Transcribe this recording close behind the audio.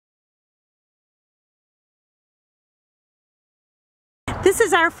This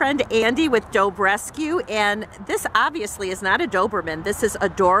is our friend Andy with Dobe Rescue, and this obviously is not a Doberman. This is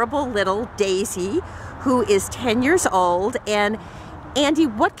adorable little Daisy, who is 10 years old. And Andy,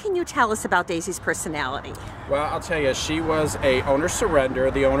 what can you tell us about Daisy's personality? Well, I'll tell you, she was a owner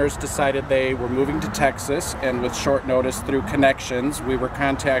surrender. The owners decided they were moving to Texas, and with short notice through connections, we were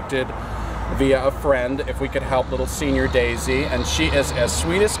contacted via a friend if we could help little senior Daisy, and she is as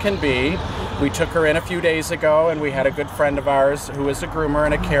sweet as can be. We took her in a few days ago, and we had a good friend of ours who is a groomer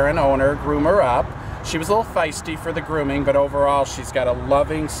and a Cairn owner groom her up. She was a little feisty for the grooming, but overall she's got a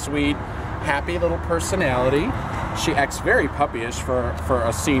loving, sweet, happy little personality. She acts very puppyish for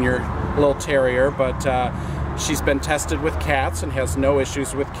a senior little terrier, but she's been tested with cats and has no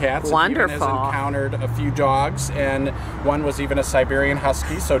issues with cats. Wonderful. Even has encountered a few dogs, and one was even a Siberian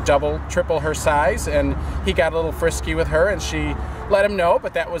Husky, so triple her size, and he got a little frisky with her, and she let him know,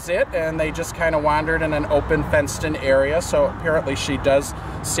 but that was it, and they just kind of wandered in an open, fenced-in area, so apparently she does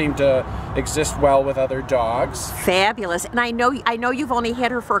seem to exist well with other dogs. Fabulous. And I know you've only had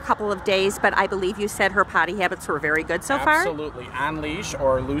her for a couple of days, but I believe you said her potty habits were very good so far? Absolutely. On leash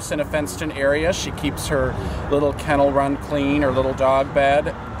or loose in a fenced-in area. She keeps her little kennel run clean, her little dog bed.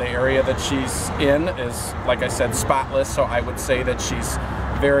 The area that she's in is, like I said, spotless, so I would say that she's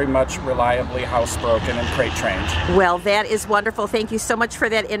very much reliably housebroken and crate trained. Well, that is wonderful. Thank you so much for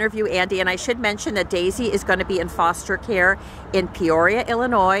that interview, Andy. And I should mention that Daisy is going to be in foster care in Peoria,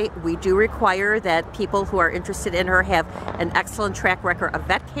 Illinois. We do require that people who are interested in her have an excellent track record of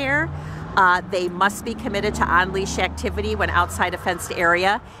vet care. They must be committed to on-leash activity when outside a fenced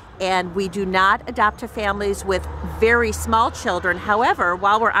area. And we do not adopt to families with very small children. However,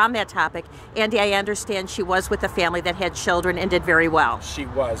 while we're on that topic, Andy, I understand she was with a family that had children and did very well. She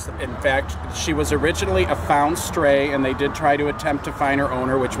was. In fact, she was originally a found stray, and they did try to attempt to find her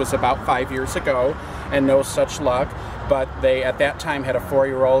owner, which was about 5 years ago, and no such luck. But they, at that time, had a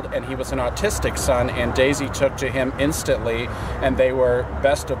 4-year-old, and he was an autistic son, and Daisy took to him instantly, and they were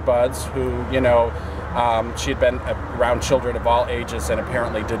best of buds who, you know, she had been around children of all ages and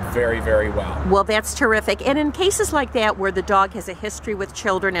apparently did very, very well. Well, that's terrific. And in cases like that where the dog has a history with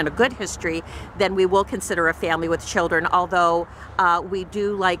children and a good history, then we will consider a family with children, although we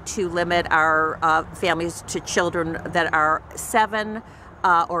do like to limit our families to children that are 7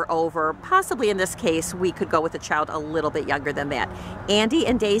 or over. Possibly in this case, we could go with a child a little bit younger than that. Andy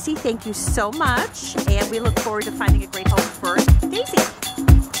and Daisy, thank you so much, and we look forward to finding a great home for Daisy.